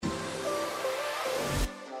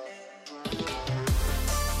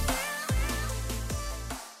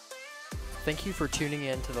Thank you for tuning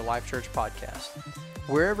in to the Life Church podcast.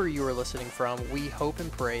 Wherever you are listening from, we hope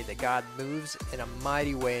and pray that God moves in a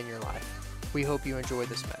mighty way in your life. We hope you enjoy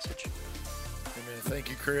this message. Amen. Thank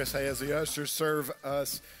you, Chris. Hey, as the ushers serve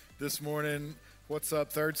us this morning, what's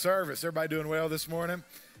up, third service? Everybody doing well this morning?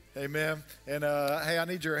 Amen. And hey, I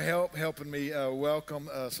need your help helping me welcome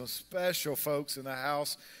some special folks in the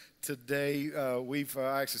house today.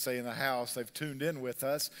 I actually say in the house, they've tuned in with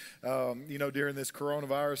us. During this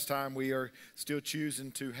coronavirus time, we are still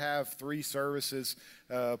choosing to have three services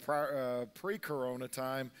pre-corona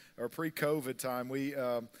time or pre-COVID time.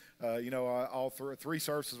 Three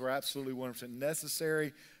services were absolutely 100%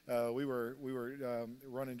 necessary. We were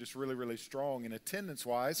running just really, really strong in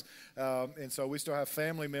attendance-wise. And so we still have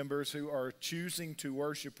family members who are choosing to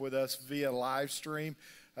worship with us via live stream.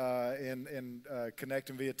 And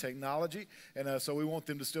connecting via technology. And so we want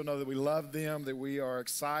them to still know that we love them, that we are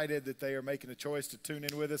excited that they are making a choice to tune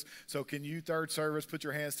in with us. So can you, third service, put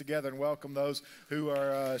your hands together and welcome those who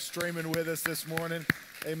are streaming with us this morning.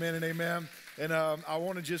 Amen and amen. And I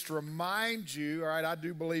want to just remind you, all right, I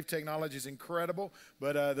do believe technology is incredible,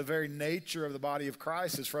 but the very nature of the body of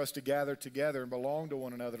Christ is for us to gather together and belong to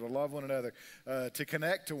one another, to love one another, to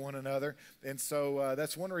connect to one another. And so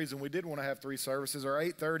that's one reason we did want to have three services. Our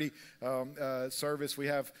 8:30 service, we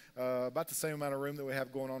have about the same amount of room that we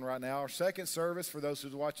have going on right now. Our second service, for those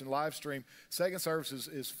who's watching live stream, second service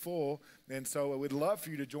is full. And so we'd love for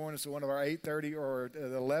you to join us at one of our 8:30 or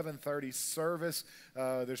the 11:30 service.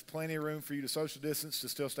 There's plenty of room for you to social distance, to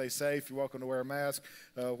still stay safe. You're welcome to wear a mask,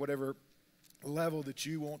 whatever level that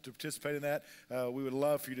you want to participate in that. We would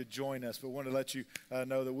love for you to join us, but wanted to let you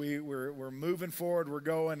know that we're moving forward, we're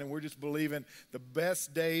going, and we're just believing the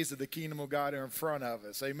best days of the kingdom of God are in front of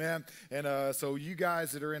us. Amen. And so you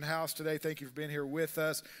guys that are in house today, thank you for being here with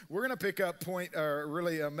us. We're going to pick up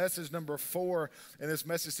message number 4 in this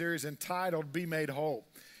message series entitled Be Made Whole.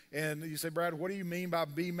 And you say, Brad, what do you mean by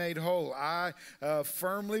be made whole? I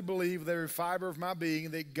firmly believe with every fiber of my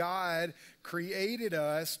being that God created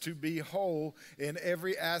us to be whole in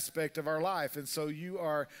every aspect of our life. And so you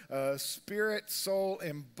are spirit, soul,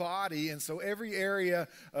 and body. And so every area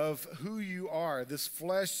of who you are, this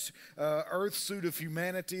flesh, earth suit of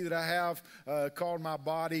humanity that I have called my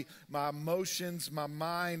body, my emotions, my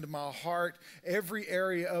mind, my heart, every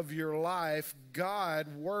area of your life, God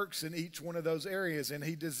works in each one of those areas, and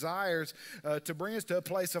He desires to bring us to a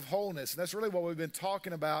place of wholeness. And that's really what we've been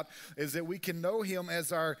talking about, is that we can know Him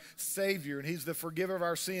as our Savior, and He's the forgiver of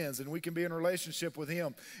our sins, and we can be in a relationship with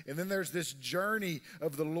Him. And then there's this journey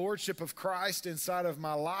of the Lordship of Christ inside of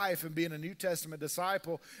my life and being a New Testament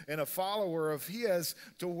disciple and a follower of His,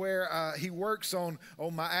 to where He works on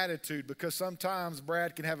my attitude, because sometimes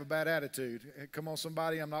Brad can have a bad attitude. Come on,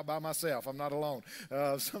 somebody, I'm not by myself. I'm not alone.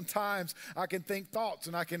 Sometimes I can think thoughts,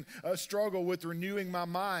 and I can struggle with renewing my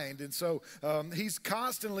mind. And so He's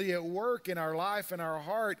constantly at work in our life and our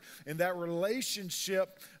heart, and that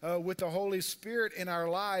relationship with the Holy Spirit in our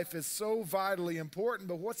life is so vitally important.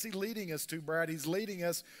 But what's He leading us to, Brad? He's leading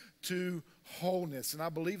us to wholeness. And I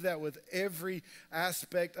believe that with every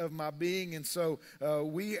aspect of my being. And so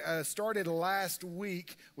we started last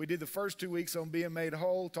week. We did the first 2 weeks on being made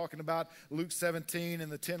whole, talking about Luke 17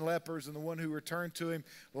 and the 10 lepers and the one who returned to Him.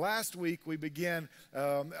 Last week we began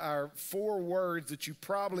our 4 words that you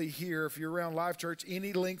probably hear if you're around Life Church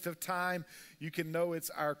any length of time. You can know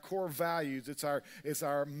it's our core values. It's our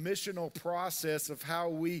missional process of how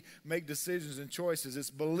we make decisions and choices.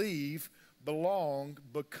 It's believe, belong,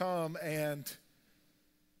 become, and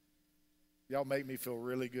y'all make me feel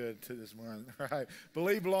really good to this morning, right?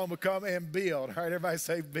 Believe, belong, become, and build, right? Everybody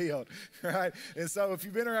say build, right? And so if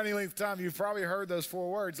you've been around any length of time, you've probably heard those 4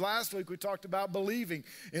 words. Last week we talked about believing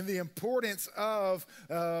and the importance of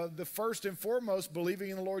the first and foremost, believing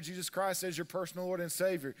in the Lord Jesus Christ as your personal Lord and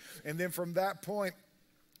Savior. And then from that point,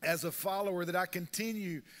 as a follower, that I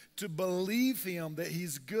continue to believe Him, that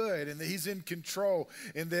He's good and that He's in control,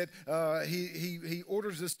 and that He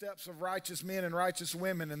orders the steps of righteous men and righteous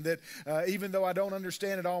women, and that even though I don't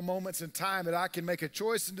understand at all moments in time, that I can make a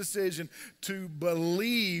choice and decision to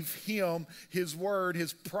believe Him, His word,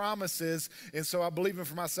 His promises. And so I believe Him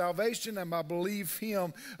for my salvation, and I believe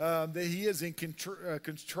Him that He is in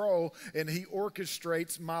control and He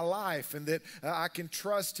orchestrates my life, and that I can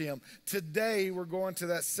trust Him. Today we're going to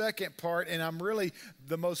that second part, and I'm really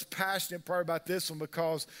the most passionate part about this one,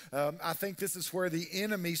 because I think this is where the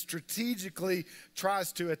enemy strategically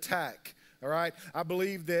tries to attack. All right. I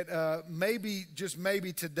believe that maybe, just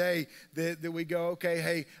maybe today that we go, okay,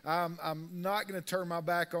 hey, I'm not going to turn my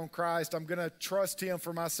back on Christ. I'm going to trust him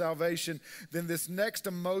for my salvation. Then this next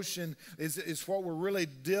emotion is what we're really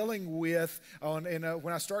dealing with. And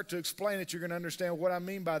when I start to explain it, you're going to understand what I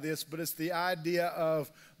mean by this, but it's the idea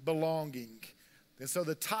of belonging. And so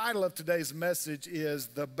the title of today's message is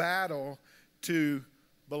The Battle to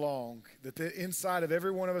Belong. That the inside of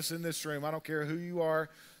every one of us in this room, I don't care who you are,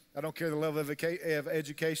 I don't care the level of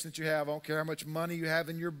education that you have. I don't care how much money you have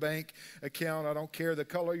in your bank account. I don't care the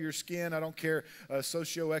color of your skin. I don't care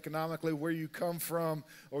socioeconomically where you come from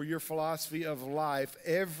or your philosophy of life.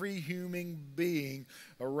 Every human being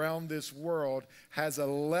around this world has a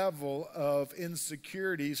level of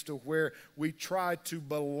insecurities to where we try to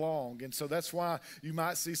belong. And so that's why you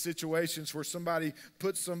might see situations where somebody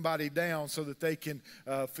puts somebody down so that they can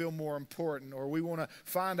feel more important. Or we want to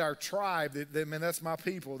find our tribe that, man, that's my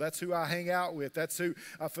people. That's who I hang out with. That's who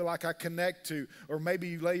I feel like I connect to. Or maybe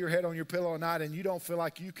you lay your head on your pillow at night and you don't feel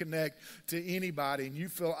like you connect to anybody, and you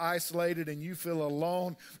feel isolated and you feel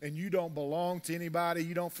alone and you don't belong to anybody.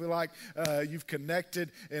 You don't feel like you've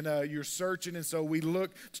connected, and you're searching. And so we look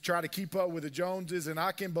to try to keep up with the Joneses, and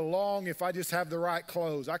I can belong if I just have the right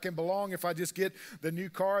clothes. I can belong if I just get the new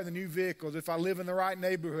car, the new vehicles. If I live in the right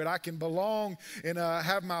neighborhood, I can belong and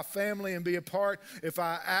have my family and be a part if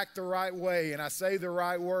I act the right way and I say the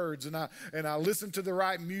right words and I listen to the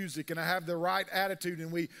right music and I have the right attitude.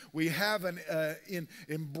 And we have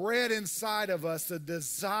inbred inside of us a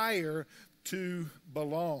desire to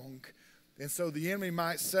belong. And so the enemy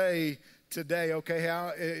might say today,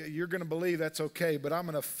 okay, you're going to believe that's okay, but I'm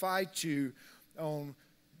going to fight you on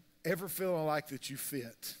ever feeling like that you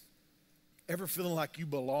fit, ever feeling like you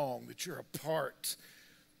belong, that you're a part.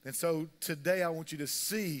 And so today I want you to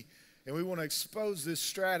see, and we want to expose this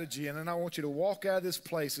strategy, and then I want you to walk out of this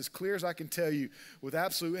place as clear as I can tell you with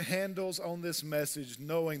absolute handles on this message,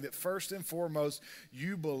 knowing that first and foremost,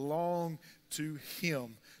 you belong to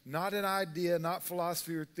him. Not an idea, not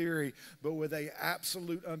philosophy or theory, but with an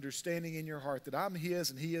absolute understanding in your heart that I'm his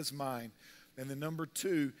and he is mine. And then number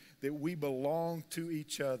two, that we belong to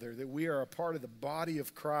each other, that we are a part of the body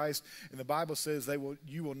of Christ. And the Bible says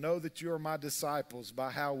you will know that you are my disciples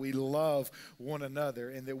by how we love one another,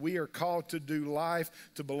 and that we are called to do life,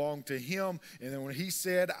 to belong to him. And then when he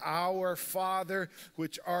said, our Father,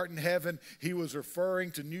 which art in heaven, he was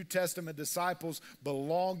referring to New Testament disciples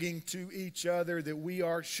belonging to each other, that we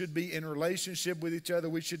should be in relationship with each other.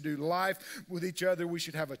 We should do life with each other. We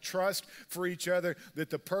should have a trust for each other,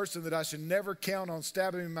 that the person that I should never count on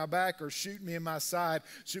stabbing me in my back or shoot me in my side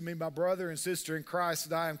should be my brother and sister in Christ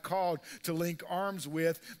that I am called to link arms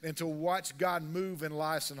with and to watch God move in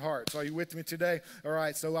lives and hearts. Are you with me today? All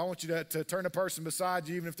right, so I want you to turn the person beside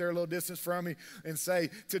you, even if they're a little distance from you, and say,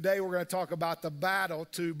 today we're going to talk about the battle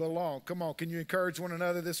to belong. Come on, can you encourage one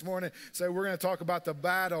another this morning? Say, we're going to talk about the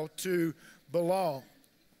battle to belong.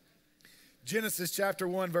 Genesis chapter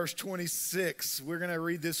 1, verse 26. We're going to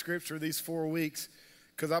read this scripture these 4 weeks,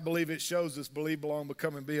 because I believe it shows us believe, belong,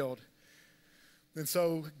 become, and build. And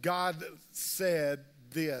so God said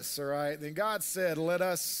this, all right? Then God said, let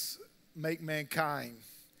us make mankind.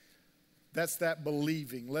 That's that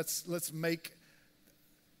believing. Let's make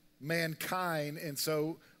mankind. And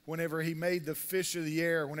so whenever he made the fish of the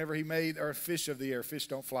air, fish of the air, fish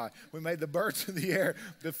don't fly. We made the birds of the air,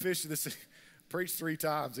 the fish of the sea. Preach 3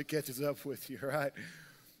 times, it catches up with you, right?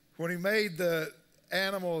 When he made the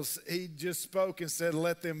animals, he just spoke and said,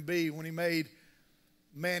 let them be. When he made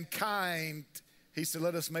mankind, he said,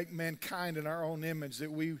 let us make mankind in our own image, that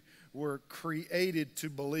we were created to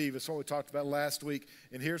believe. That's what we talked about last week.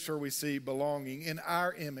 And here's where we see belonging in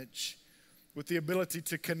our image, with the ability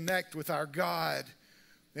to connect with our God,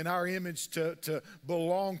 in our image to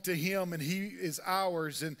belong to him, and he is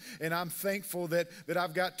ours. And I'm thankful that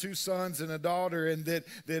I've got 2 sons and a daughter, and that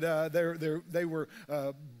they were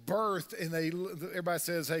birthed, and everybody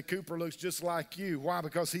says, hey, Cooper looks just like you. Why?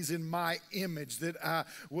 Because he's in my image, that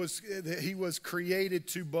he was created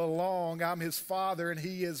to belong. I'm his father and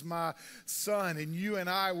he is my son, and you and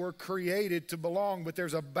I were created to belong. But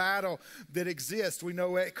there's a battle that exists. We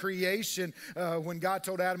know at creation, when God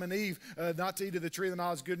told Adam and Eve not to eat of the tree of the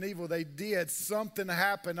knowledge of good and evil, they did. Something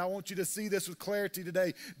happened. I want you to see this with clarity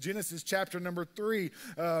today. Genesis chapter number 3,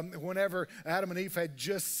 whenever Adam and Eve had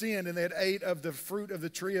just sinned and they had ate of the fruit of the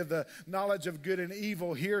tree of the knowledge of good and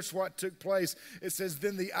evil, here's what took place. It says,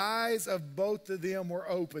 then the eyes of both of them were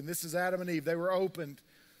opened. This is Adam and Eve. They were opened.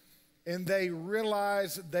 and they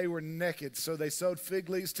realized they were naked. So they sewed fig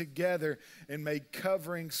leaves together and made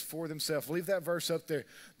coverings for themselves. Leave that verse up there.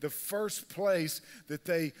 The first place that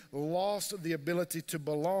they lost the ability to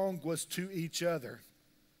belong was to each other.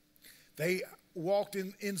 They walked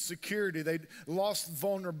in insecurity. They lost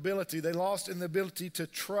vulnerability. They lost in the ability to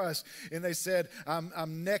trust. And they said,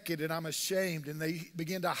 I'm naked and I'm ashamed. And they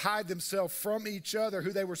began to hide themselves from each other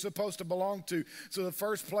who they were supposed to belong to. So the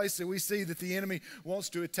first place that we see that the enemy wants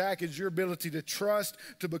to attack is your ability to trust,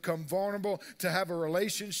 to become vulnerable, to have a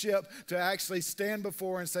relationship, to actually stand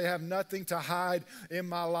before and say, I have nothing to hide in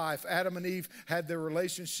my life. Adam and Eve had their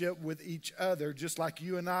relationship with each other, just like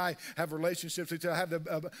you and I have relationships with each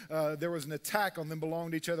other. There was an attack on them,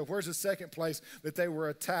 belonged to each other. Where's the second place that they were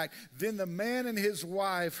attacked? Then the man and his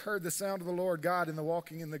wife heard the sound of the Lord God in the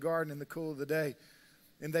walking in the garden in the cool of the day.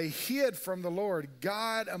 And they hid from the Lord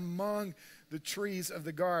God among the trees of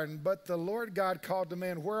the garden. But the Lord God called the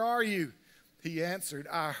man, where are you? He answered,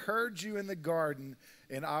 I heard you in the garden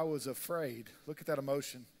and I was afraid. Look at that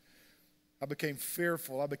emotion. I became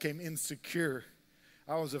fearful. I became insecure.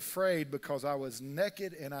 I was afraid because I was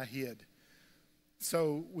naked and I hid.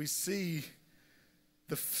 So we see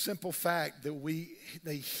the simple fact that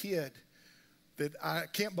they hid, that I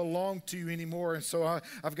can't belong to you anymore, and so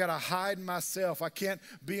I've got to hide myself. I can't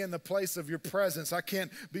be in the place of your presence. I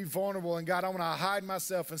can't be vulnerable, and God, I want to hide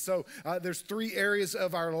myself. And so there's three areas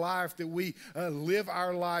of our life that we live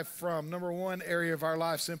our life from. Number one area of our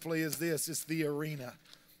life simply is this. It's the arena.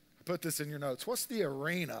 Put this in your notes. What's the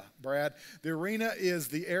arena, Brad? The arena is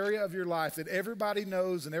the area of your life that everybody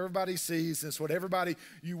knows and everybody sees. It's what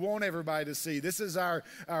you want everybody to see. This is our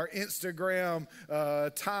Instagram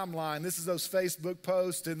timeline. This is those Facebook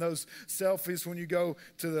posts and those selfies when you go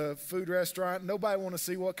to the food restaurant. Nobody want to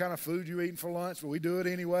see what kind of food you're eating for lunch, but we do it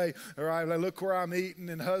anyway. All right, like, look where I'm eating,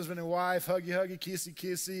 and husband and wife, huggy, huggy, kissy,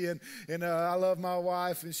 kissy, and I love my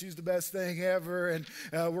wife, and she's the best thing ever, and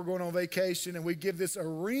we're going on vacation, and we give this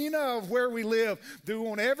arena of where we live. We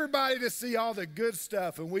want everybody to see all the good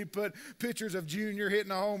stuff, and we put pictures of Junior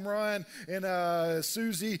hitting a home run and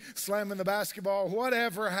Susie slamming the basketball.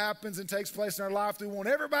 Whatever happens and takes place in our life, we want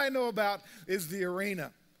everybody to know about is the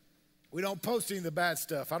arena. We don't post any of the bad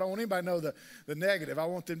stuff. I don't want anybody to know the negative. I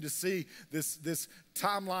want them to see this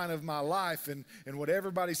timeline of my life and what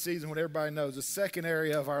everybody sees and what everybody knows. The second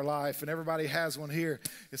area of our life, and everybody has one here,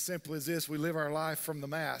 is simple as this. We live our life from the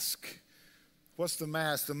mask. What's the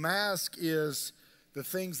mask? The mask is the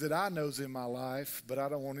things that I know's in my life, but I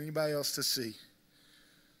don't want anybody else to see.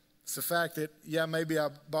 It's the fact that, yeah, maybe I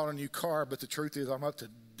bought a new car, but the truth is I'm up to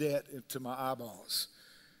debt to my eyeballs.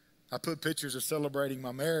 I put pictures of celebrating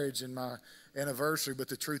my marriage and my anniversary, but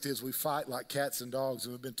the truth is we fight like cats and dogs,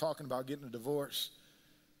 and we've been talking about getting a divorce.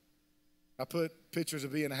 I put pictures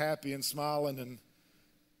of being happy and smiling, and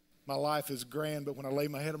my life is grand, but when I lay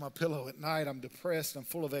my head on my pillow at night, I'm depressed, I'm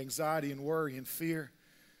full of anxiety and worry and fear,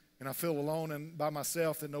 and I feel alone and by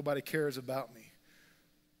myself that nobody cares about me.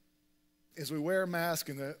 As we wear a mask,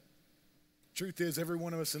 and the truth is every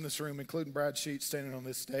one of us in this room, including Brad Sheets standing on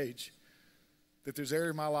this stage, that there's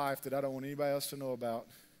area in my life that I don't want anybody else to know about,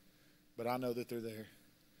 but I know that they're there.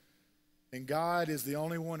 And God is the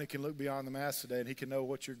only one that can look beyond the mask today, and he can know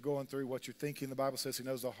what you're going through, what you're thinking. The Bible says he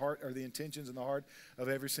knows the heart or the intentions in the heart of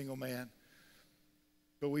every single man.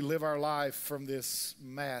 But we live our life from this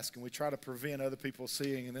mask, and we try to prevent other people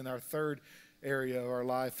seeing. And then our third area of our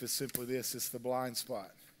life is simply this. It's the blind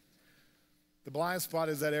spot. The blind spot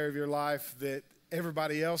is that area of your life that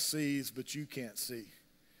everybody else sees, but you can't see.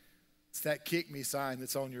 It's that kick me sign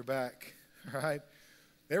that's on your back, right?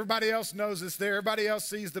 Everybody else knows it's there. Everybody else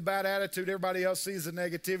sees the bad attitude. Everybody else sees the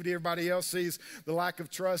negativity. Everybody else sees the lack of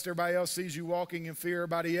trust. Everybody else sees you walking in fear.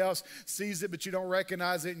 Everybody else sees it, but you don't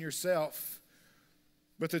recognize it in yourself.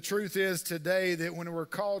 But the truth is today that when we're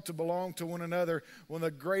called to belong to one another, one of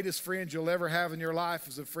the greatest friends you'll ever have in your life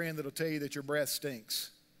is a friend that'll tell you that your breath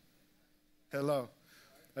stinks. Hello.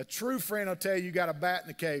 A true friend will tell you got a bat in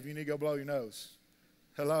the cave. You need to go blow your nose.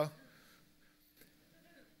 Hello.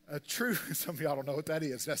 Some of y'all don't know what that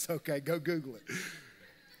is. That's okay. Go Google it.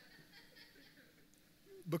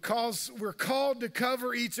 Because we're called to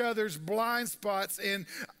cover each other's blind spots, and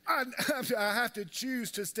I have to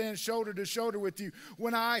choose to stand shoulder to shoulder with you.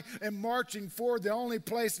 When I am marching forward, the only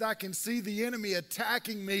place that I can see the enemy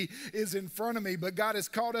attacking me is in front of me. But God has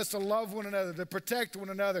called us to love one another, to protect one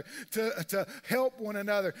another, to help one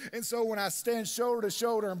another. And so when I stand shoulder to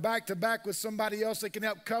shoulder and back to back with somebody else that can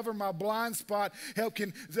help cover my blind spot,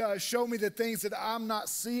 can show me the things that I'm not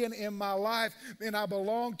seeing in my life, and I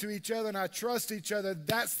belong to each other and I trust each other,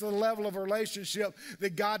 that's the level of relationship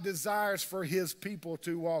that God desires for his people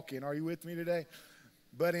to walk in. Are you with me today?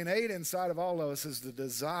 But innate inside of all of us is the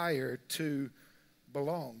desire to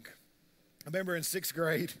belong. I remember in 6th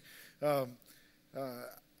grade,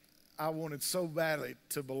 I wanted so badly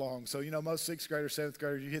to belong. So, most 6th graders, 7th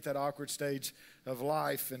graders, you hit that awkward stage of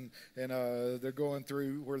life, and they're going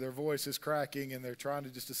through where their voice is cracking, and they're trying to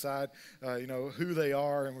just decide, who they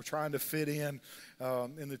are, and we're trying to fit in.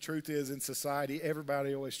 And the truth is, in society,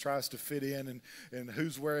 everybody always tries to fit in, and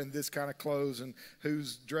who's wearing this kind of clothes, and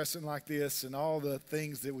who's dressing like this, and all the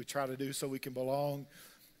things that we try to do so we can belong.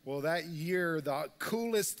 Well, that year, the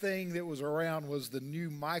coolest thing that was around was the new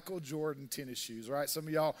Michael Jordan tennis shoes, right? Some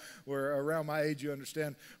of y'all were around my age, you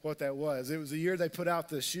understand what that was. It was the year they put out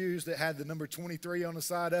the shoes that had the number 23 on the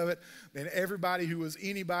side of it, and everybody who was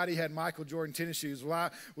anybody had Michael Jordan tennis shoes. Well, I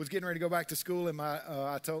was getting ready to go back to school, and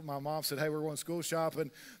I told my mom, said, hey, we're going school shopping,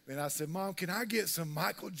 and I said, Mom, can I get some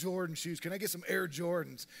Michael Jordan shoes? Can I get some Air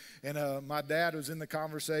Jordans? And my dad was in the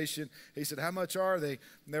conversation. He said, how much are they?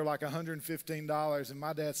 And they were like $115, and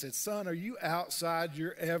my dad said, son, are you outside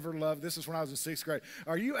your ever-loving, this is when I was in 6th grade,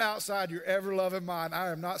 are you outside your ever-loving mind? I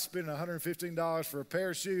am not spending $115 for a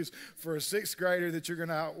pair of shoes for a 6th grader that you're going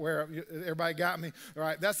to outwear. Everybody got me? All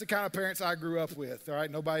right, that's the kind of parents I grew up with, all right?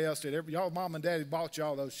 Nobody else did. Y'all mom and daddy bought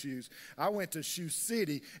y'all those shoes. I went to Shoe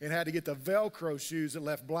City and had to get the Velcro shoes that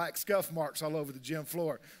left black scuff marks all over the gym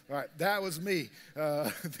floor. All right, that was me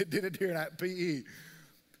that did it during that PE.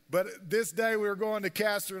 But this day we were going to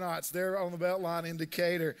Castronauts there on the Beltline in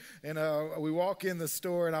Decatur, and we walk in the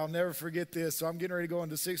store, and I'll never forget this. So I'm getting ready to go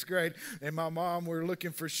into 6th grade, and my mom, we're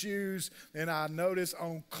looking for shoes, and I notice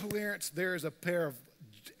on clearance there's a pair of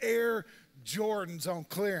Air Jordans on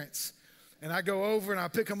clearance. And I go over and I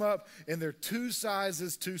pick them up, and they're 2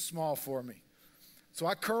 sizes too small for me. So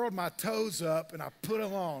I curled my toes up, and I put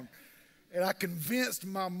them on, and I convinced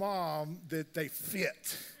my mom that they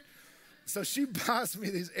fit. So she buys me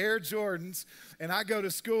these Air Jordans, and I go to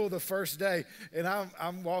school the first day, and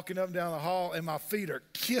I'm walking up and down the hall, and my feet are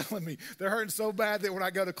killing me. They're hurting so bad that when I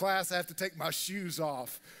go to class, I have to take my shoes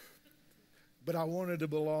off. But I wanted to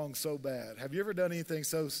belong so bad. Have you ever done anything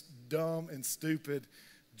so dumb and stupid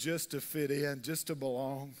just to fit in, just to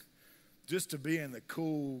belong, just to be in the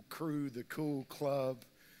cool crew, the cool club?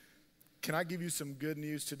 Can I give you some good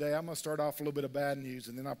news today? I'm going to start off a little bit of bad news,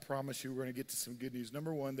 and then I promise you we're going to get to some good news.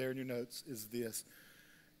 Number one there in your notes is this,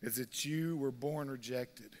 is that you were born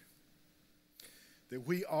rejected. That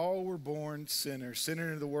we all were born sinners, sinning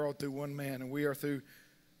into the world through one man, and we are through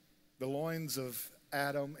the loins of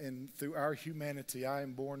Adam, and through our humanity, I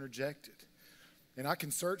am born rejected. And I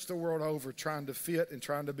can search the world over trying to fit and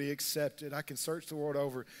trying to be accepted. I can search the world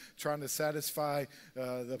over trying to satisfy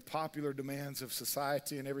the popular demands of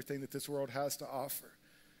society and everything that this world has to offer.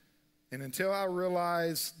 And until I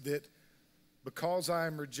realize that because I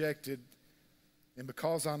am rejected and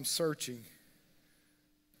because I'm searching,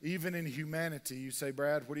 even in humanity, you say,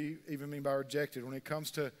 Brad, what do you even mean by rejected? When it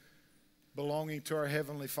comes to belonging to our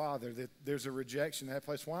Heavenly Father, that there's a rejection in that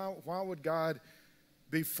place. Why would God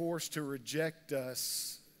be forced to reject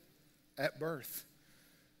us at birth?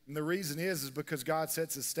 And the reason is because God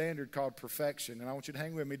sets a standard called perfection. And I want you to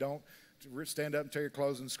hang with me. Don't stand up and tear your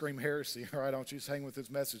clothes and scream heresy. All right, I want you to just hang with this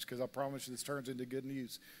message, because I promise you this turns into good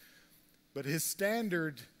news. But his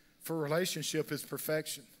standard for relationship is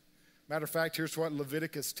perfection. Matter of fact, here's what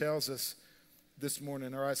Leviticus tells us this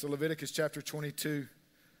morning. All right, so Leviticus chapter 22,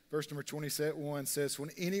 verse number 21 says, when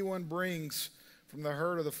anyone brings from the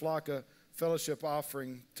herd of the flock a fellowship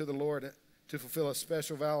offering to the Lord to fulfill a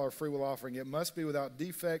special vow or freewill offering, it must be without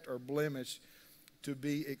defect or blemish to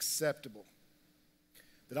be acceptable.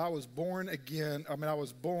 That I was born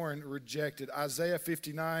rejected. Isaiah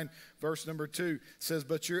 59, verse number 2 says,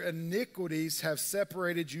 but your iniquities have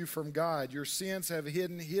separated you from God. Your sins have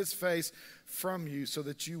hidden his face from you so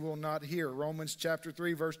that you will not hear. Romans chapter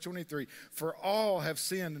 3, verse 23, for all have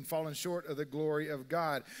sinned and fallen short of the glory of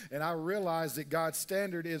God. And I realize that God's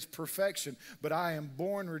standard is perfection, but I am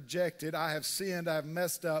born rejected. I have sinned. I have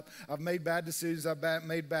messed up. I've made bad decisions. I've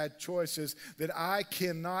made bad choices, that I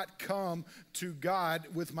cannot come to God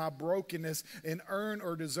with my brokenness and earn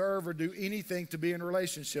or deserve or do anything to be in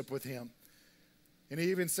relationship with him. And he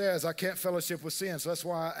even says, I can't fellowship with sin. So that's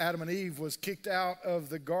why Adam and Eve was kicked out of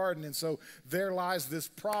the garden. And so there lies this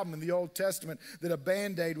problem in the Old Testament, that a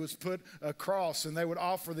Band-Aid was put across, and they would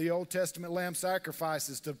offer the Old Testament lamb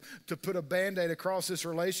sacrifices to put a Band-Aid across this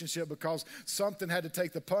relationship, because something had to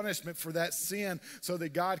take the punishment for that sin so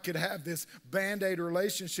that God could have this Band-Aid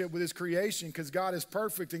relationship with his creation, because God is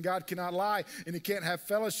perfect and God cannot lie, and he can't have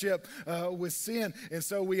fellowship with sin. And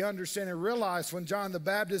so we understand and realize when John the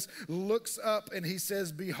Baptist looks up and he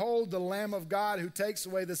says, behold the Lamb of God who takes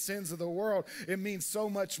away the sins of the world, it means so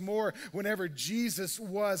much more whenever Jesus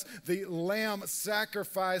was the lamb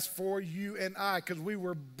sacrificed for you and I, because we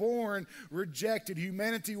were born rejected.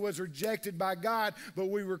 Humanity was rejected by God, but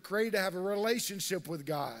we were created to have a relationship with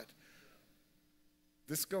God.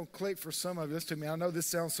 This is going to click for some of you. Listen to me. I know this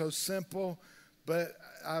sounds so simple, but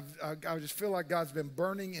I just feel like God's been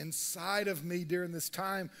burning inside of me during this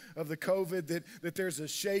time of the COVID, that there's a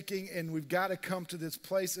shaking, and we've got to come to this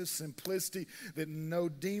place of simplicity that no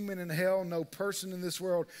demon in hell, no person in this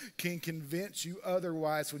world can convince you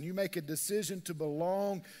otherwise. When you make a decision to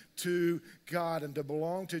belong to God and to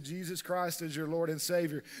belong to Jesus Christ as your Lord and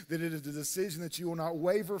Savior, that it is a decision that you will not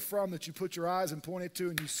waver from, that you put your eyes and point it to,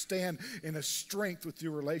 and you stand in a strength with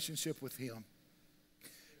your relationship with Him.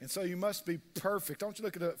 And so you must be perfect. I want you to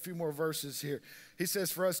look at a few more verses here. He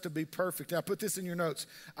says for us to be perfect. Now put this in your notes.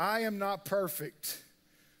 I am not perfect.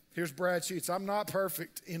 Here's Brad Sheets. I'm not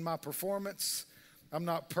perfect in my performance. I'm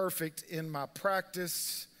not perfect in my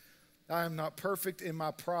practice. I am not perfect in my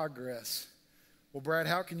progress. Well, Brad,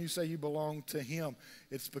 how can you say you belong to Him?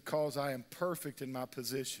 It's because I am perfect in my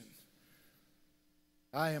position.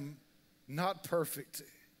 I am not perfect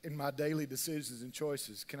in my daily decisions and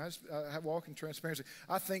choices. Can I just walk in transparency?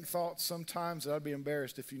 I think thoughts sometimes that I'd be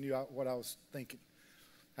embarrassed if you knew what I was thinking.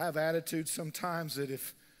 I have attitudes sometimes that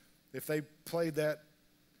if they played that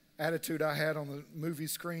attitude I had on the movie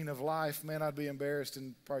screen of life, man, I'd be embarrassed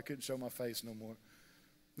and probably couldn't show my face no more.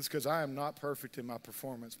 It's because I am not perfect in my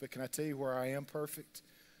performance. But can I tell you where I am perfect?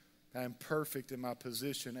 I am perfect in my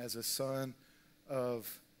position as a son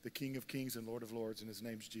of the King of Kings and Lord of Lords, and His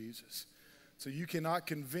name's Jesus. So you cannot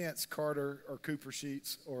convince Carter or Cooper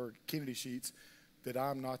Sheets or Kennedy Sheets that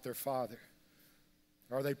I'm not their father.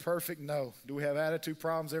 Are they perfect? No. Do we have attitude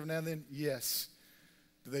problems every now and then? Yes.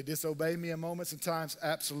 Do they disobey me in moments and times?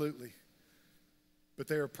 Absolutely. But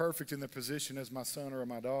they are perfect in their position as my son or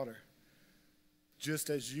my daughter.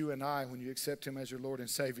 Just as you and I, when you accept Him as your Lord and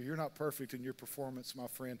Savior, you're not perfect in your performance, my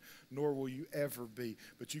friend, nor will you ever be.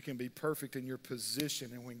 But you can be perfect in your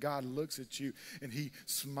position. And when God looks at you and He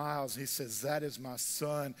smiles, He says, that is my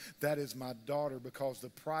son, that is my daughter, because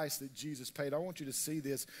the price that Jesus paid. I want you to see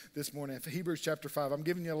this morning. Hebrews chapter 5. I'm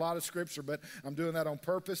giving you a lot of scripture, but I'm doing that on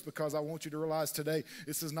purpose because I want you to realize today,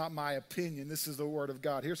 this is not my opinion. This is the Word of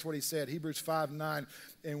God. Here's what He said, Hebrews 5:9.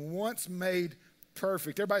 And once made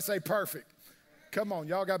perfect. Everybody say perfect. Come on,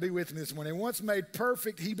 y'all got to be with me this morning. Once made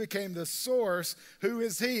perfect, He became the source. Who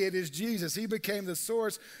is He? It is Jesus. He became the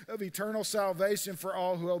source of eternal salvation for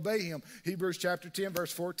all who obey Him. Hebrews chapter 10,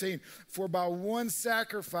 verse 14. For by one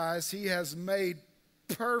sacrifice He has made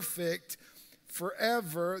perfect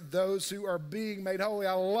forever those who are being made holy.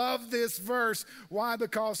 I love this verse. Why?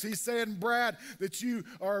 Because He's saying, Brad, that you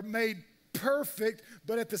are made perfect,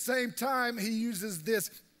 but at the same time, He uses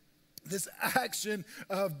this action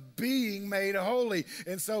of being made holy.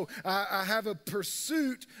 And so I have a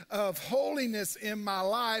pursuit of holiness in my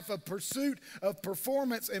life, a pursuit of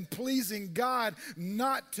performance and pleasing God,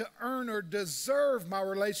 not to earn or deserve my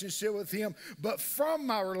relationship with Him, but from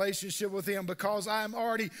my relationship with Him, because I am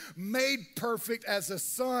already made perfect as a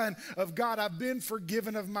son of God. I've been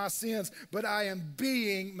forgiven of my sins, but I am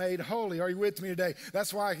being made holy. Are you with me today?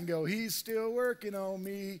 That's why I can go, He's still working on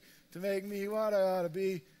me to make me what I ought to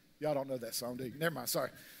be. Y'all don't know that song, do you? Never mind,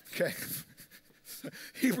 sorry. Okay.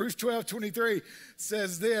 Hebrews 12:23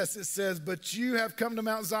 says this. It says, but you have come to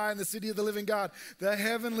Mount Zion, the city of the living God, the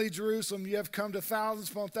heavenly Jerusalem. You have come to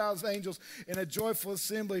thousands upon thousands of angels in a joyful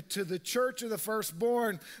assembly, to the church of the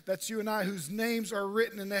firstborn, that's you and I, whose names are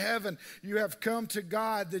written in the heaven. You have come to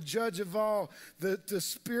God, the judge of all, the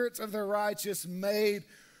spirits of the righteous made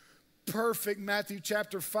perfect. Matthew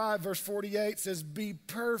chapter 5 verse 48 says, be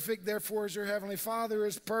perfect, therefore as your heavenly Father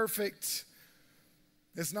is perfect.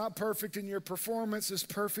 It's not perfect in your performance, it's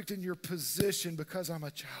perfect in your position, because I'm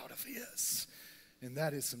a child of His. And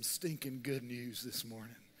that is some stinking good news this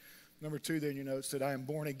morning. Number 2 there in your notes, that I am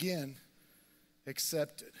born again,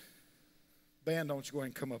 accepted. Band, don't you go ahead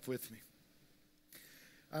and come up with me.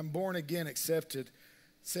 I'm born again, accepted.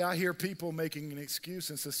 See, I hear people making an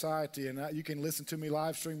excuse in society, and you can listen to me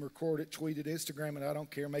live stream, record it, tweet it, Instagram, and I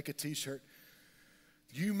don't care, make a t-shirt.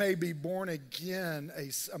 You may be born again,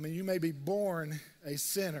 you may be born a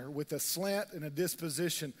sinner with a slant and a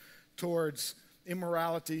disposition towards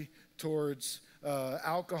immorality, towards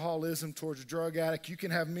alcoholism, towards drug addict. You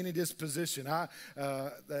can have many disposition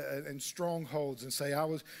and strongholds and say,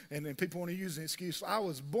 and people want to use an excuse, I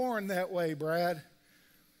was born that way, Brad.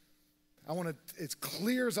 It's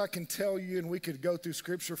clear as I can tell you, and we could go through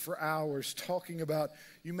scripture for hours talking about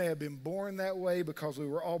you may have been born that way because we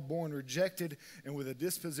were all born rejected and with a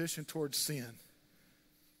disposition towards sin.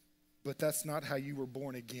 but that's not how you were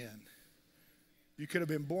born again. You could have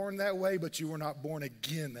been born that way, but you were not born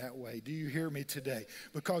again that way. Do you hear me today?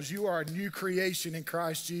 Because you are a new creation in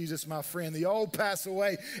Christ Jesus, my friend. The old pass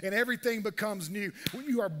away and everything becomes new. When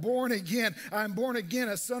you are born again, I'm born again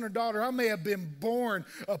a son or daughter. I may have been born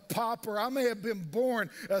a pauper. I may have been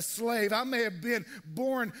born a slave. I may have been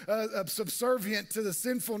born subservient to the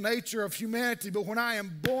sinful nature of humanity. But when I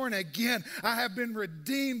am born again, I have been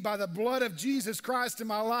redeemed by the blood of Jesus Christ in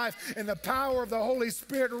my life, and the power of the Holy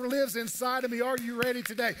Spirit lives inside of me. Are you ready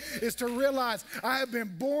today? Is to realize I have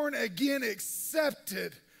been born again,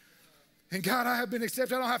 accepted. And God, I have been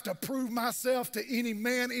accepted. I don't have to prove myself to any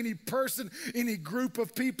man, any person, any group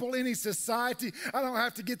of people, any society. I don't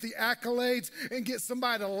have to get the accolades and get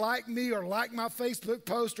somebody to like me or like my Facebook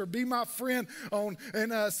post or be my friend on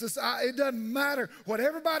society. It doesn't matter what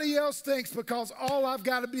everybody else thinks, because all I've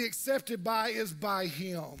got to be accepted by is by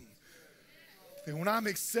Him. And when I'm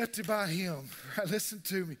accepted by Him, right, listen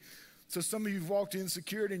to me. So some of you have walked in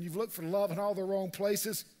insecurity and you've looked for love in all the wrong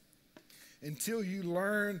places until you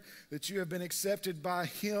learn that you have been accepted by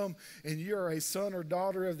Him and you're a son or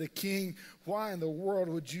daughter of the King. Why in the world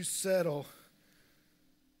would you settle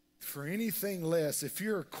for anything less? If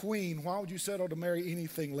you're a queen, why would you settle to marry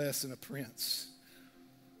anything less than a prince?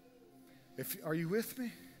 Are you with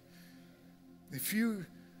me? If you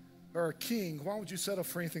are a king, why would you settle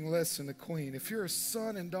for anything less than a queen? If you're a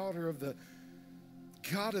son and daughter of the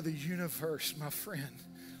God of the universe, my friend,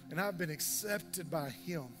 and I've been accepted by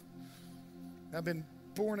Him. I've been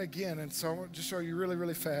born again, and so I want to just show you really,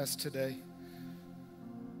 really fast today.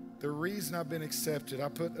 The reason I've been accepted, I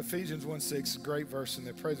put Ephesians 1:6, a great verse in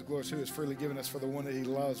there. Praise the glory, who has freely given us for the one that He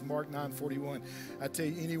loves. Mark 9:41, I tell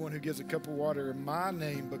you, anyone who gives a cup of water in my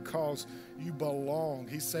name because you belong.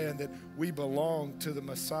 He's saying that we belong to the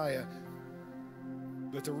Messiah.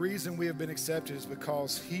 But the reason we have been accepted is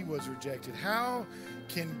because He was rejected. How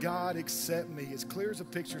can God accept me? As clear as the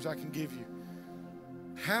pictures I can give you.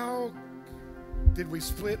 How did we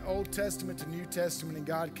split Old Testament to New Testament and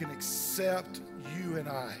God can accept you and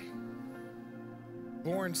I?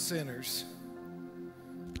 Born sinners.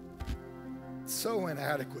 So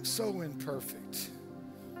inadequate, so imperfect.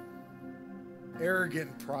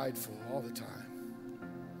 Arrogant and prideful all the time.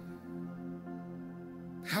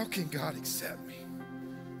 How can God accept me?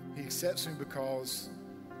 He accepts me because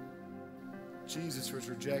Jesus was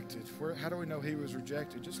rejected. How do we know He was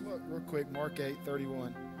rejected? Just look real quick, Mark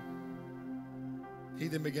 8:31. He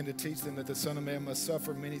then began to teach them that the Son of Man must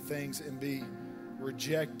suffer many things and be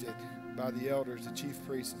rejected by the elders, the chief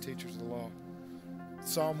priests, and teachers of the law.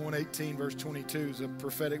 Psalm 118, verse 22 is a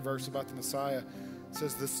prophetic verse about the Messiah. It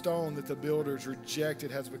says, the stone that the builders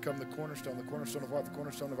rejected has become the cornerstone. The cornerstone of what? The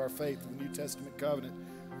cornerstone of our faith, the New Testament covenant.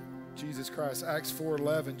 Jesus Christ. Acts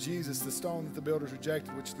 4:11, Jesus, the stone that the builders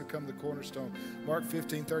rejected, which has become the cornerstone. Mark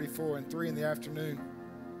 15:34, and 3 p.m,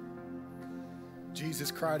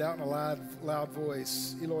 Jesus cried out in a loud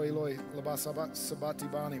voice, Eloi, Eloi, lama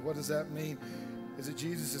sabachthani. What does that mean? Is that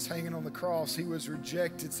Jesus is hanging on the cross. He was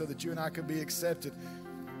rejected so that you and I could be accepted.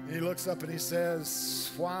 And He looks up and He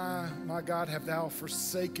says, why, my God, have thou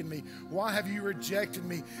forsaken me? Why have you rejected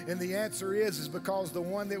me? And the answer is because the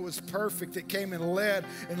one that was perfect, that came and led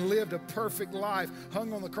and lived a perfect life,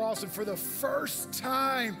 hung on the cross. And for the first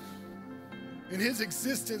time in His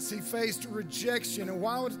existence, He faced rejection. And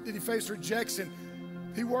why did He face rejection?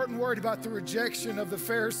 He wasn't worried about the rejection of the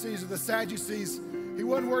Pharisees or the Sadducees. He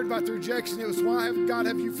wasn't worried about the rejection. It was, why God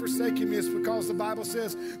have you forsaken me? It's because the Bible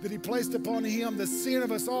says that He placed upon Him the sin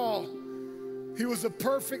of us all. He was the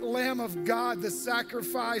perfect Lamb of God, the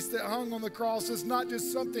sacrifice that hung on the cross. It's not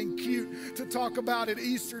just something cute to talk about at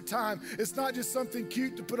Easter time. It's not just something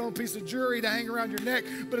cute to put on a piece of jewelry to hang around your neck,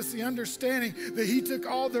 but it's the understanding that He took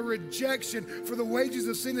all the rejection, for the wages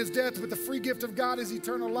of sin is death, but the free gift of God is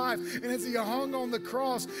eternal life. And as He hung on the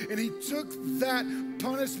cross and He took that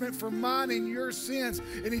punishment for mine and your sins,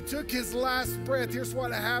 and He took His last breath, here's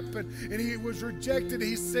what happened. And He was rejected.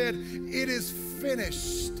 He said, it is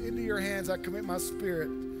finished. Into your hands I commit my spirit.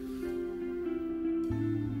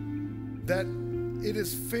 That it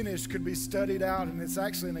is finished could be studied out, and it's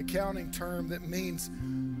actually an accounting term that means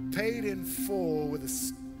paid in full with a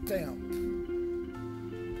stamp.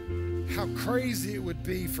 How crazy it would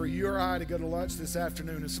be for you or I to go to lunch this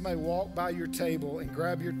afternoon and somebody walk by your table and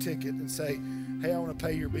grab your ticket and say, hey, I want to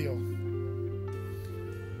pay your bill.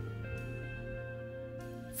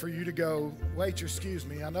 For you to go, wait, excuse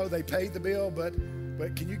me, I know they paid the bill, but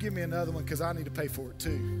can you give me another one, because I need to pay for it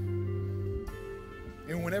too.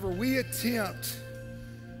 And whenever we attempt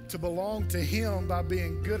to belong to Him by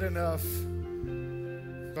being good enough,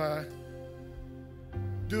 by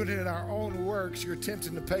doing it in our own works, you're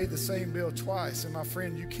attempting to pay the same bill twice. And my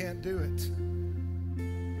friend, you can't do it.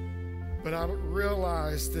 But I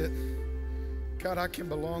realized that, God, I can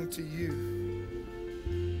belong to you.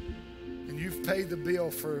 And you've paid the bill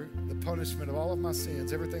for the punishment of all of my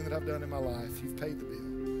sins, everything that I've done in my life. You've paid the bill.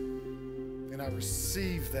 And I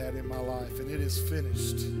received that in my life, and it is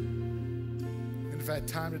finished. And if I had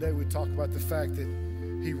time today, we'd talk about the fact that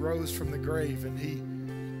he rose from the grave, and he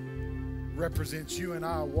represents you and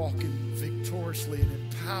I walking victoriously and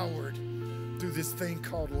empowered through this thing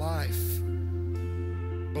called life,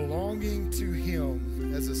 belonging to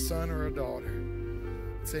him as a son or a daughter,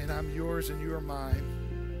 saying, I'm yours and you are mine,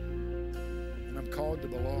 and I'm called to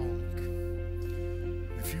belong.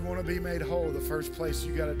 If you want to be made whole, the first place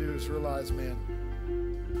you got to do is realize, man,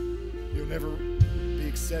 you'll never be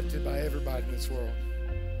accepted by everybody in this world.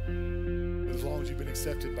 But as long as you've been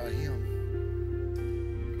accepted by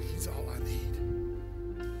him, he's all I need.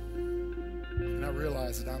 And I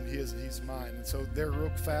realize that I'm his and he's mine. And so there, real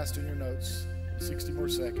fast in your notes, 60 more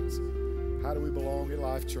seconds. How do we belong at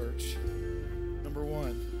Life Church? Number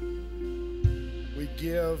one, we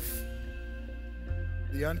give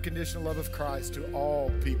the unconditional love of Christ to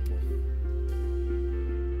all people.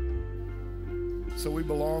 So we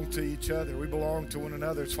belong to each other. We belong to one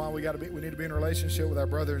another. It's why we need to be in a relationship with our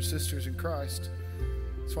brothers and sisters in Christ.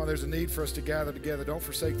 That's why there's a need for us to gather together. Don't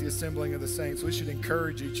forsake the assembling of the saints. We should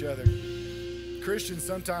encourage each other. Christians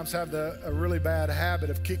sometimes have a really bad habit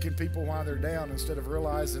of kicking people while they're down instead of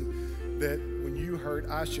realizing that when you hurt,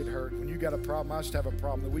 I should hurt. When you got a problem, I should have a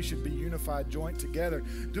problem. That we should be unified, joint together,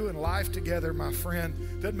 doing life together, my friend.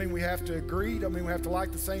 Doesn't mean we have to agree. Don't mean we have to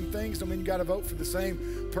like the same things. Don't mean you got to vote for the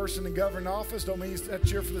same person in governing office. Don't mean you have to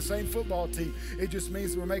cheer for the same football team. It just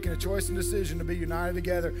means that we're making a choice and decision to be united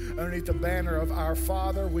together underneath the banner of our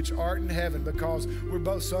Father which art in heaven, because we're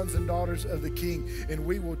both sons and daughters of the King. And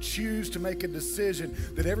we will choose to make a decision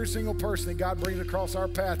that every single person that God brings across our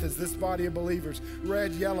path is this body of believers.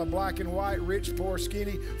 Red, yellow, black and white, rich, poor,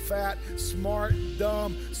 skinny, fat, smart,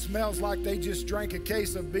 dumb, smells like they just drank a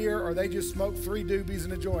case of beer or they just smoked 3 doobies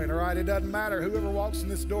and a joint, all right? It doesn't matter. Whoever walks in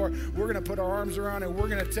this door, we're going to put our arms around and we're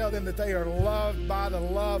going to tell them that they are loved by the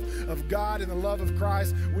love of God and the love of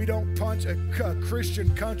Christ. We don't punch a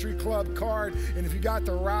Christian country club card, and if you got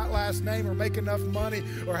the right last name or make enough money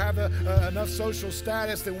or have enough social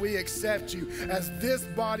status, then we accept you. As this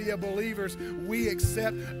body of believers, we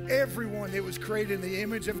accept everyone that was created in the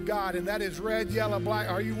image of God, and that is red, yellow, black.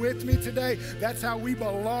 Are you with me today? That's how we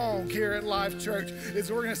belong here at Life Church,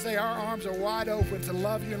 is we're going to say our arms are wide open to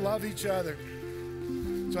love you and love each other.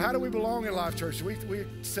 So how do we belong at Life Church? We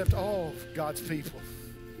accept all of God's people.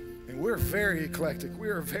 And we're very eclectic. We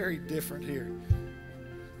are very different here.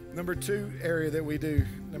 Number 2 area that we do,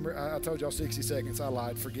 I told y'all 60 seconds. I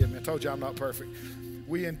lied. Forgive me. I told you I'm not perfect.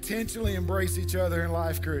 We intentionally embrace each other in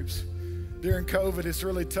life groups. During COVID, it's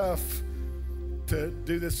really tough to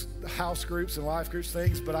do this house groups and life groups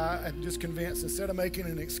things, but I'm just convinced instead of making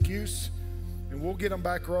an excuse, and we'll get them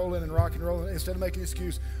back rolling and rock and rolling, instead of making an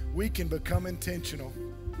excuse, we can become intentional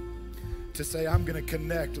to say, I'm going to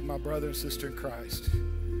connect with my brother and sister in Christ.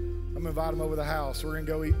 I'm going to invite them over to the house. We're going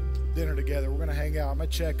to go eat dinner together. We're going to hang out. I'm going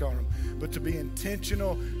to check on them. But to be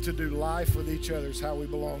intentional to do life with each other is how we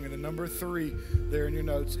belong. And the number 3 there in your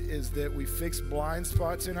notes is that we fix blind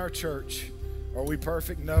spots in our church. Are we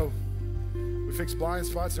perfect? No. We fix blind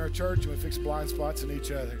spots in our church, and we fix blind spots in each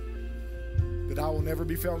other. That I will never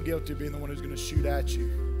be felt guilty of being the one who's going to shoot at you.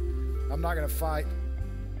 I'm not going to fight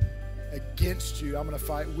against you. I'm going to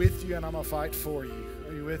fight with you, and I'm going to fight for you.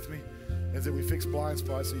 Are you with me? As that we fix blind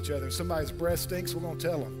spots in each other. If somebody's breath stinks, we're going to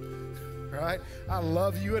tell them. Right? I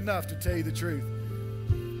love you enough to tell you the truth.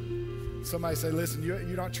 Somebody say, listen, you're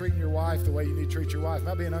not treating your wife the way you need to treat your wife. It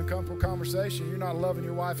might be an uncomfortable conversation. You're not loving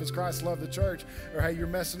your wife as Christ loved the church. Or, hey, you're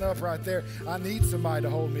messing up right there. I need somebody to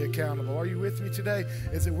hold me accountable. Are you with me today?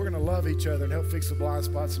 Is that we're going to love each other and help fix the blind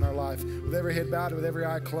spots in our life. With every head bowed, with every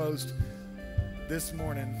eye closed this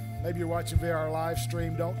morning. Maybe you're watching via our live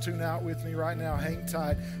stream. Don't tune out with me right now. Hang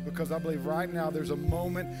tight, because I believe right now there's a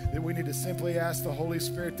moment that we need to simply ask the Holy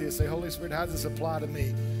Spirit this. Say, Holy Spirit, how does this apply to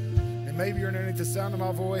me? And maybe you're underneath the sound of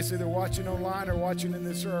my voice, either watching online or watching in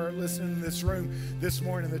this or listening in this room this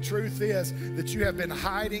morning. The truth is that you have been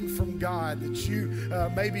hiding from God, that you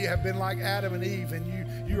maybe have been like Adam and Eve, and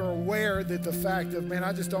you are aware that the fact of, man,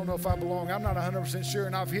 I just don't know if I belong. I'm not 100% sure,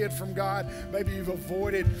 and I've hid from God. Maybe you've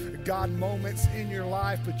avoided God moments in your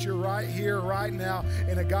life, but you're right here, right now,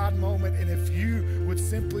 in a God moment. And if you would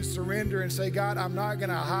simply surrender and say, God, I'm not going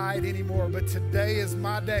to hide anymore, but today is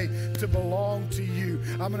my day to belong to you.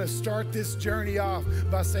 I'm going to start kick this journey off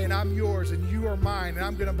by saying, I'm yours and you are mine, and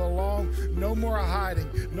I'm going to belong. No more hiding,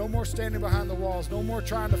 no more standing behind the walls, no more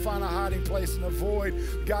trying to find a hiding place and avoid,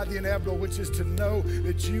 God, the inevitable, which is to know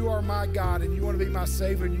that you are my God and you want to be my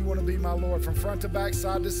Savior and you want to be my Lord. From front to back,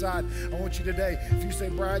 side to side, I want you today, if you say,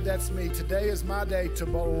 Brad, that's me, today is my day to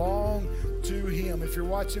belong to Him. If you're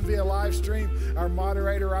watching via live stream, our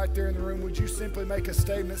moderator right there in the room, would you simply make a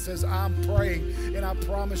statement that says, I'm praying, and I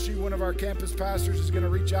promise you one of our campus pastors is going to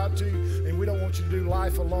reach out to you, and we don't want you to do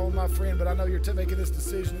life alone, my friend, but I know you're making this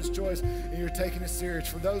decision, this choice, and you're taking it serious.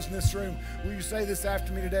 For those in this room, will you say this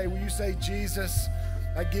after me today? Will you say, Jesus,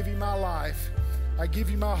 I give you my life, I give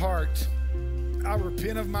you my heart, I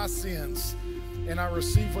repent of my sins, and I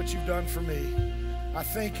receive what you've done for me. I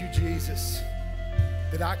thank you, Jesus,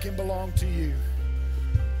 that I can belong to you.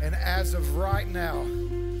 And as of right now,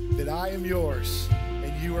 that I am yours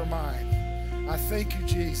and you are mine. I thank you,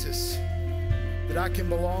 Jesus, that I can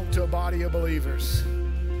belong to a body of believers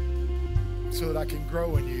so that I can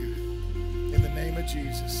grow in you. In the name of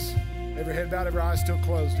Jesus. Every head bowed, every eye still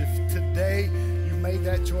closed. If today you made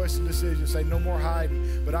that choice and decision, say no more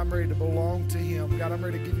hiding, but I'm ready to belong to Him. God, I'm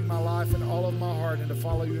ready to give you my life and all of my heart and to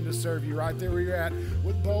follow you and to serve you right there where you're at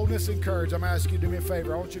with boldness and courage. I'm asking you to do me a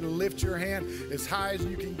favor. I want you to lift your hand as high as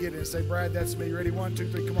you can get it and say, Brad, that's me. Ready? 1, 2,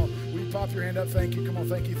 3. Come on. Will you pop your hand up? Thank you. Come on.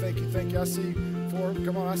 Thank you. Thank you. Thank you. I see you. 4.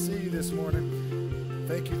 Come on. I see you this morning.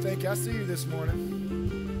 Thank you. Thank you. I see you this morning.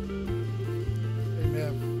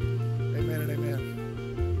 Amen. Amen and amen.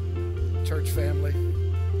 Church family,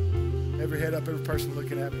 every head up, every person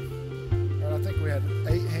looking at me. All right, I think we had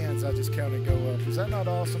 8 hands I just counted go up. Is that not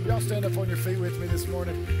awesome? Y'all stand up on your feet with me this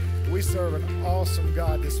morning. We serve an awesome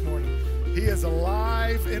God this morning. He is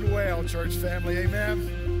alive and well, church family. Amen.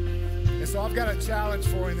 And so I've got a challenge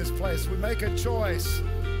for you in this place. We make a choice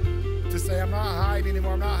to say, I'm not hiding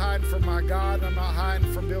anymore. I'm not hiding from my God. And I'm not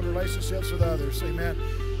hiding from building relationships with others. Amen.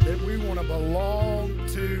 That we want to belong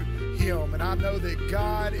to Him. And I know that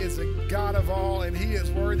God is a God of all, and He is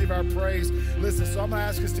worthy of our praise. Listen, so I'm going to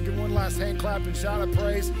ask us to give one last hand clap and shout of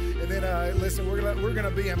praise. And then, listen, we're going to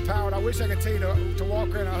be empowered. I wish I could tell you to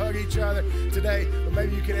walk around and hug each other today, but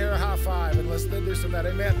maybe you can air a high five, and let's do some of that.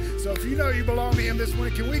 Amen. So if you know you belong to Him this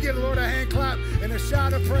morning, can we give the Lord a hand clap and a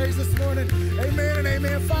shout of praise this morning? Amen and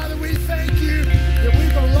amen. Father, we thank you that we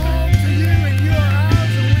belong to you, and you are ours,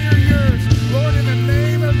 and we are yours. Lord, in the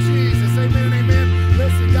name of Jesus, amen and amen.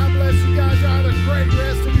 Listen, God bless you guys. Y'all have a great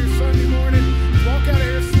rest of your Sunday morning. Walk out of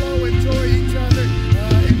here slow, enjoy each other,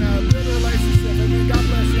 and build a relationship. Amen. God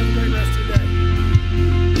bless you. Have a great rest of your day.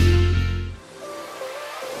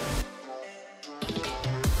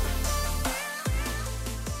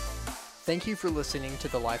 Thank you for listening to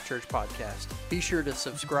the Life Church Podcast. Be sure to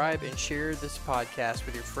subscribe and share this podcast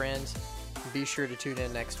with your friends. Be sure to tune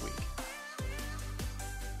in next week.